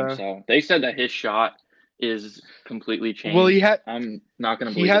 Jeez, I think so. They said that his shot is completely changed. Well, I'm not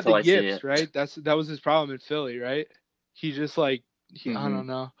gonna believe it until I see it. Right? That was his problem in Philly, right? He just like I don't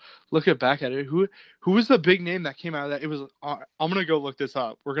know. Looking back at it, who was the big name that came out of that? It was. I'm gonna go look this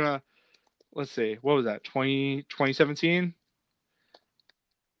up. Let's see. What was that? 2017?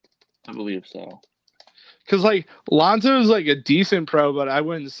 I believe so. Because like Lonzo is like a decent pro, but I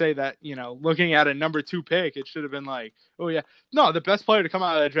wouldn't say that, looking at a number 2 pick, it should have been like, oh yeah, no, the best player to come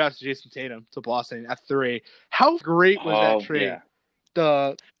out of that draft is Jason Tatum to Boston at 3. How great was that trade? Yeah.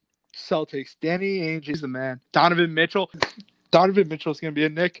 The Celtics, Danny Ainge is the man. Donovan Mitchell is going to be a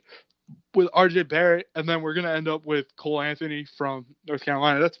Knick with RJ Barrett, and then we're going to end up with Cole Anthony from North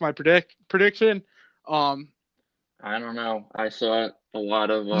Carolina. That's my prediction. I don't know. I saw a lot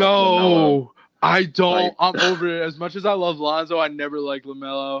of no. LaMelo. I don't. I'm over it. As much as I love Lonzo, I never liked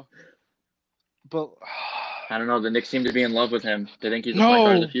LaMelo. But I don't know. The Knicks seem to be in love with him. They think he's the point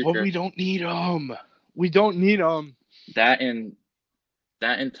guard of the future. But we don't need him. We don't need him. That and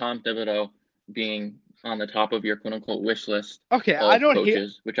Tom Thibodeau being on the top of your quote unquote wish list. Okay, I don't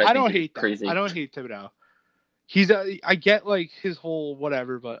hate crazy. I don't hate Thibodeau. I get like his whole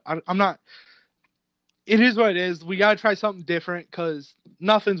whatever, but I'm not. It is what it is. We gotta try something different because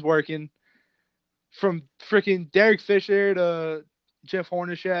nothing's working. From freaking Derek Fisher to Jeff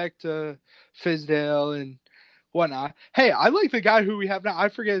Hornacek to Fizdale and whatnot. Hey, I like the guy who we have now. I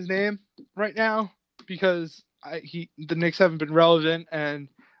forget his name right now because the Knicks haven't been relevant, and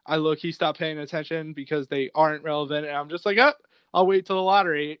he stopped paying attention because they aren't relevant, and I'm just like, I'll wait till the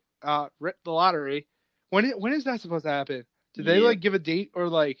lottery. The lottery. When is that supposed to happen? Did they like give a date or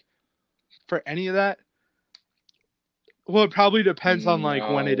like for any of that? Well, it probably depends on like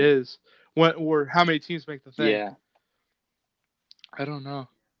when it is. Or how many teams make the thing? Yeah. I don't know.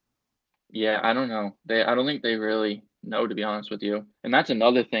 Yeah, I don't know. I don't think they really know, to be honest with you. And that's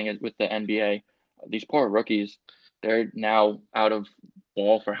another thing with the NBA. These poor rookies, they're now out of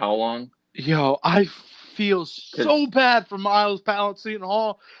ball for how long? Yo, I feel so bad for Miles Powell, Seton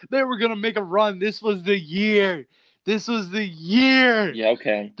Hall. They were going to make a run. This was the year. Yeah,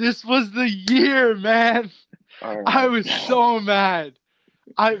 okay. This was the year, man. Right. I was so mad.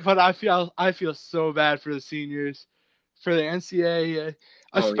 But I feel so bad for the seniors, for the NCAA,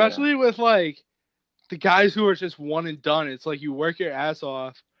 especially with like the guys who are just one and done. It's like you work your ass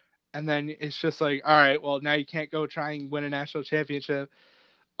off, and then it's just like, all right, well now you can't go try and win a national championship.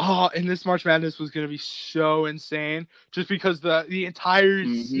 Oh, and this March Madness was gonna be so insane, just because the entire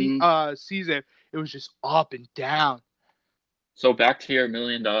season it was just up and down. So back to your $1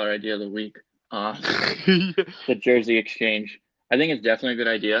 million idea of the week. The jersey exchange. I think it's definitely a good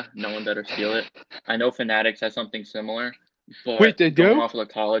idea. No one better steal it. I know Fanatics has something similar, but Wait, they going do? off of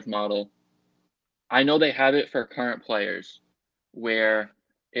the college model, I know they have it for current players, where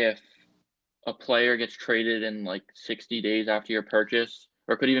if a player gets traded in like 60 days after your purchase,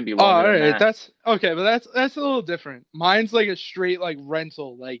 or it could even be Oh, longer all than right. that. That's okay, but that's a little different. Mine's like a straight like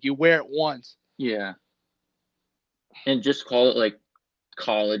rental, like you wear it once. Yeah. And just call it like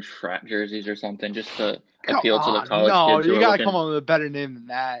college frat jerseys or something, just to Come appeal to the on, college no, kids who you are gotta looking. come up with a better name than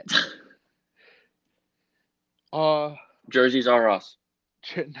that. Jerseys are us.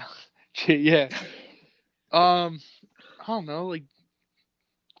 Yeah. I don't know, like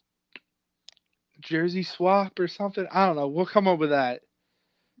jersey swap or something. I don't know. We'll come up with that.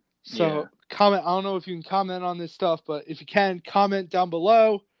 So comment. I don't know if you can comment on this stuff, but if you can, comment down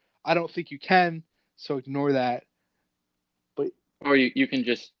below. I don't think you can, so ignore that. But Or you can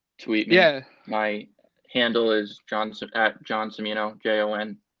just tweet me. yeah, My handle is John Cimino,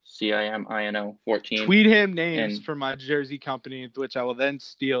 JONCIMINO 14. tweet him names for my jersey company, which I will then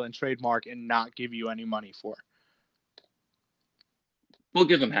steal and trademark and not give you any money for. We'll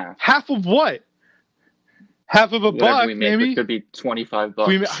give him half. Half of what? Half of a Whatever buck, we make, maybe. it could be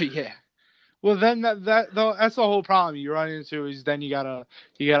 $25. Yeah. Well, then that's the whole problem you run into is then you gotta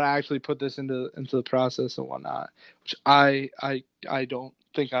actually put this into the process and whatnot, which I don't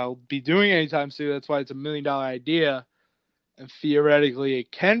think I'll be doing anytime soon. That's why it's $1 million idea, and theoretically it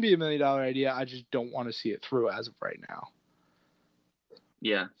can be $1 million idea. I just don't want to see it through as of right now.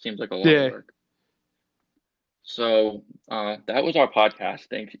 Yeah, seems like a lot of work. So that was our podcast.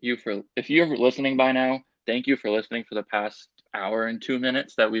 Thank you if you're listening by now. Thank you for listening for the past hour and 2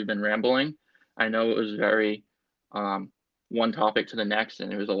 minutes that we've been rambling. I know it was very one topic to the next,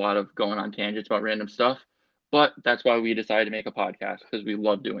 and it was a lot of going on tangents about random stuff. But that's why we decided to make a podcast, because we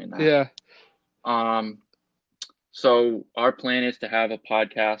love doing that. Yeah. So our plan is to have a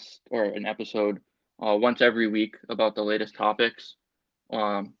podcast or an episode once every week about the latest topics.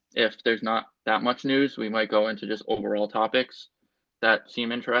 If there's not that much news, we might go into just overall topics that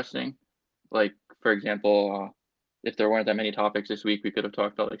seem interesting. Like, for example, if there weren't that many topics this week, we could have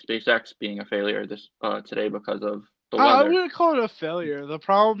talked about like SpaceX being a failure today because of the weather. I wouldn't call it a failure. The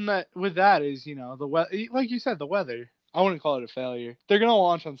problem with that is, the weather. Like you said, the weather. I wouldn't call it a failure. They're gonna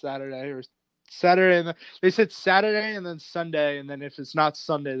launch on Saturday, and they said Saturday and then Sunday, and then if it's not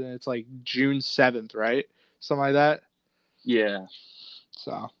Sunday, then it's like June 7th, right? Something like that. Yeah.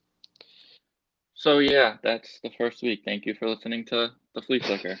 So yeah, that's the first week. Thank you for listening to the Flea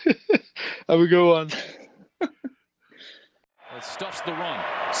Flicker. Have a good one. It stuffs the run.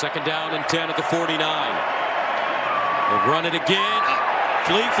 2nd down and 10 at the 49. They run it again.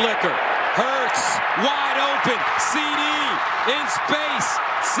 Flea Flicker. Hurts. Wide open. CD in space.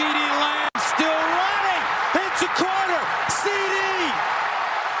 CD Lamb still running. Hits a corner. CD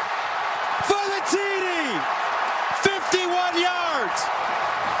for the TD. 51 yards.